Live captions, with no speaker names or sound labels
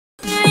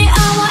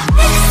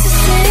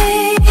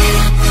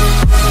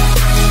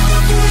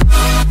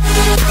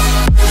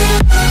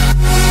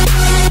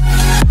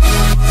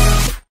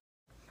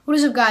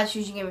guys,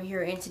 Fusion Gamer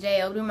here, and today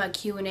I'll do my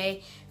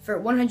Q&A for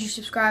 100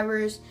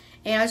 subscribers.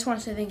 And I just want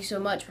to say thank you so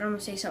much, but I'm going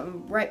to say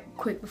something right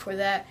quick before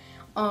that.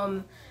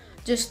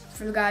 Just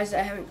for the guys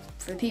that haven't,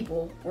 for the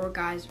people, or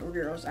guys or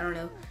girls, I don't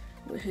know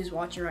who's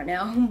watching right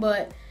now,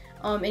 but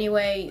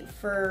anyway,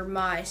 for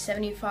my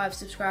 75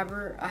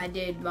 subscriber, I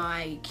did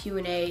my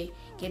Q&A,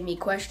 gave me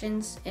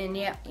questions, and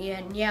yeah,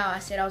 I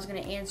said I was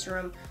going to answer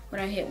them when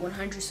I hit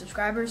 100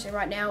 subscribers, and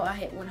right now I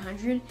hit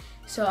 100,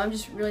 so I'm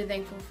just really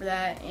thankful for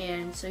that.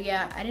 And so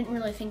yeah, I didn't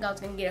really think I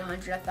was going to get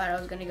 100, I thought I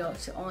was going to go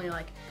to only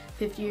like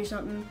 50 or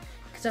something,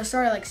 because I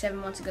started like 7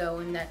 months ago,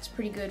 and that's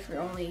pretty good for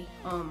only,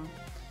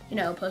 you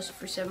know, posted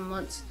for 7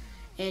 months,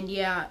 and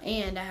yeah,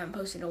 and I haven't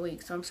posted in a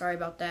week, so I'm sorry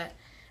about that.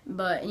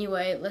 But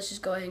anyway, let's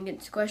just go ahead and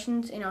get to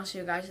questions, and I'll see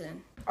you guys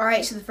then.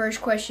 Alright, so the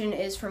first question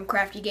is from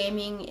Crafty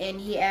Gaming,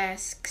 and he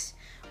asks,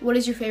 what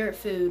is your favorite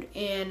food?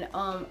 And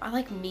I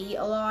like meat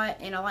a lot,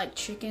 and I like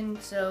chicken,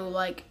 so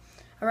like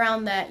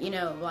around that, you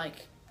know,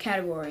 like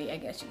category, I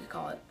guess you could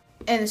call it.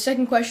 And the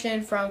second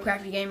question from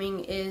Crafty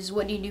Gaming is,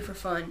 what do you do for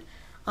fun?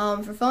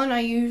 For fun, I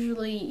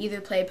usually either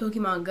play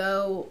Pokemon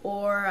Go,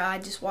 or I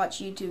just watch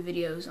YouTube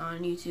videos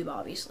on YouTube,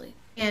 obviously.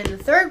 And the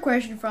third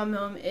question from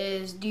him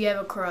is, do you have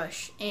a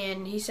crush?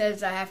 And he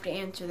says I have to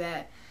answer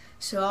that.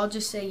 So I'll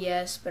just say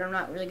yes, but I'm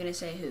not really going to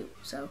say who.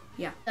 So,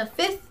 yeah.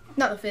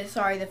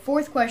 The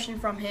fourth question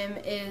from him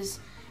is,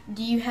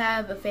 do you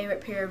have a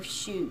favorite pair of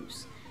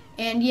shoes?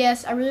 And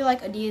yes, I really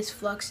like Adidas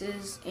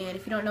Fluxes, and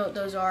if you don't know what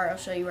those are, I'll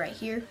show you right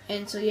here.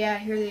 And so yeah,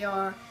 here they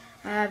are.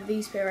 I have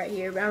these pair right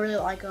here, but I really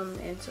like them,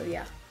 and so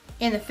yeah.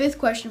 And the fifth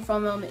question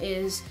from him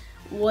is,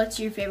 what's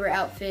your favorite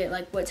outfit?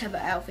 Like, what type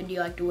of outfit do you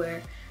like to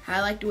wear? I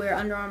like to wear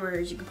Under Armour,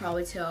 as you can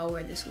probably tell. I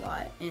wear this a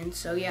lot, and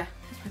so yeah,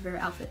 that's my favorite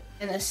outfit.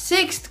 And the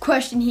sixth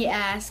question he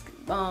asked,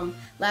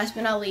 last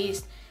but not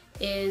least,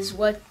 is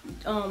what's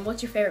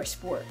your favorite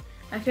sport?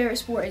 My favorite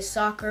sport is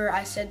soccer.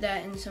 I said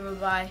that in some of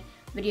my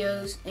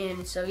videos,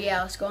 and so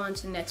yeah, let's go on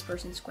to the next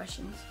person's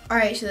questions.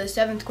 Alright, so the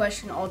seventh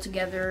question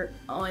altogether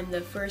on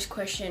the first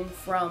question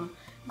from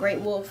Grey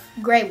Wolf,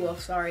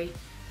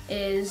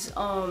 is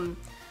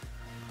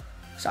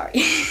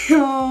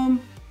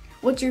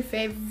what's your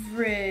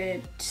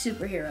favorite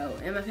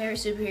superhero? And my favorite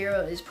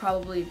superhero is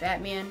probably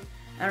Batman.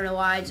 I don't know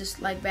why, I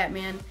just like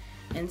Batman.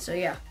 And so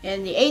yeah.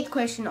 And the eighth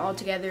question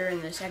altogether,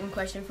 and the second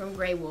question from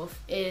Grey Wolf,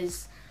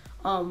 is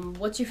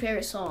what's your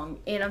favorite song?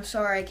 And I'm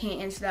sorry I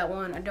can't answer that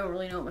one. I don't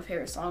really know what my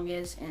favorite song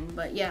is.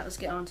 But yeah, let's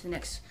get on to the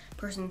next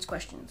person's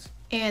questions.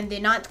 And the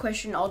ninth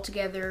question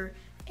altogether,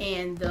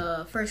 and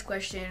the first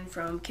question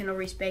from Kendall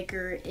Reese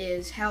Baker,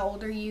 is how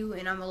old are you?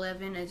 And I'm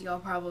 11, as y'all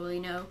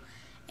probably know.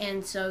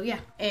 And so yeah.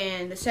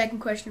 And the second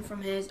question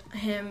from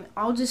him,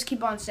 I'll just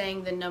keep on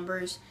saying the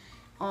numbers.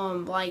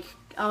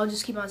 I'll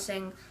just keep on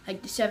saying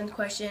like the 7th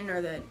question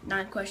or the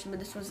 9th question, but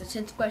this one's the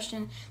 10th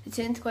question. The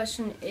 10th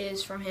question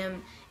is from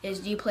him, is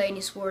do you play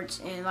any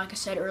sports? And like I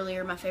said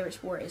earlier, my favorite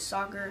sport is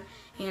soccer,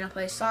 and I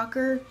play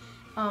soccer.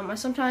 I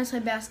sometimes play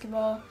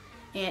basketball,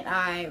 and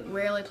I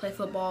rarely play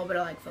football, but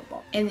I like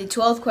football. And the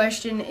 12th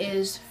question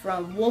is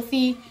from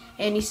Wolfie,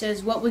 and he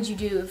says, what would you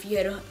do if you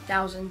had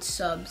 1,000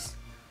 subs?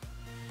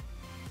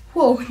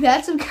 Whoa,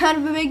 that's kind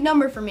of a big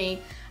number for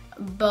me,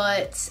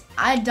 but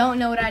I don't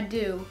know what I'd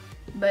do.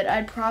 But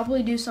I'd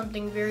probably do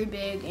something very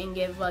big and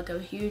give like a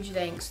huge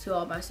thanks to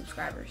all my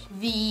subscribers.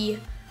 The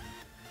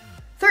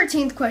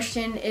 13th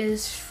question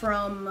is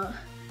from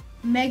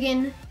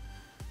Megan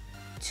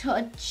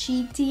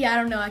Tachiti. I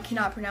don't know, I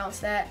cannot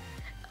pronounce that.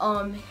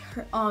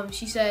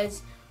 She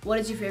says, what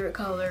is your favorite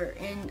color?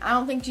 And I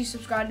don't think she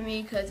subscribed to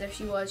me, because if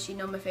she was, she'd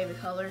know my favorite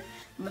color.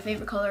 My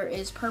favorite color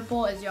is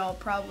purple, as y'all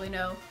probably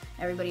know.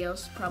 Everybody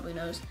else probably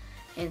knows.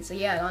 And so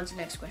yeah, on to the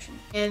next question.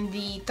 And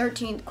the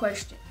 13th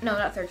question, no,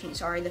 not 13,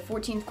 sorry. The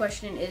 14th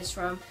question is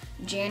from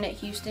Janet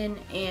Houston,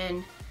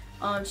 and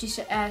she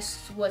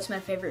asks, what's my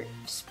favorite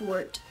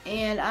sport?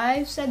 And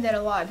I've said that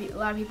a lot of people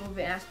have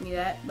been asking me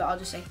that, but I'll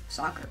just say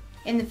soccer.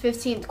 And the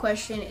 15th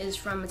question is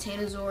from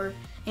Matanazor,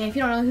 and if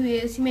you don't know who he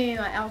is, he made me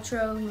my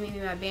outro, he made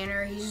me my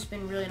banner, he's just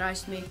been really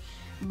nice to me.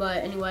 But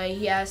anyway,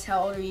 he asked,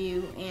 how old are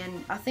you?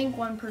 And I think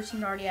one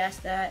person already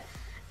asked that.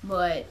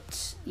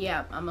 But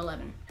yeah, I'm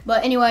 11.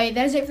 But anyway,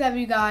 that is it for that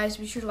video, guys.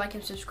 Be sure to like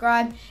and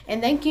subscribe.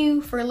 And thank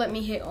you for letting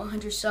me hit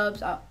 100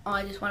 subs. I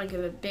just want to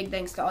give a big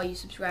thanks to all you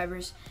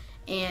subscribers.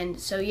 And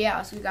so yeah,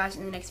 I'll see you guys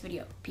in the next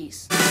video.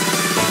 Peace.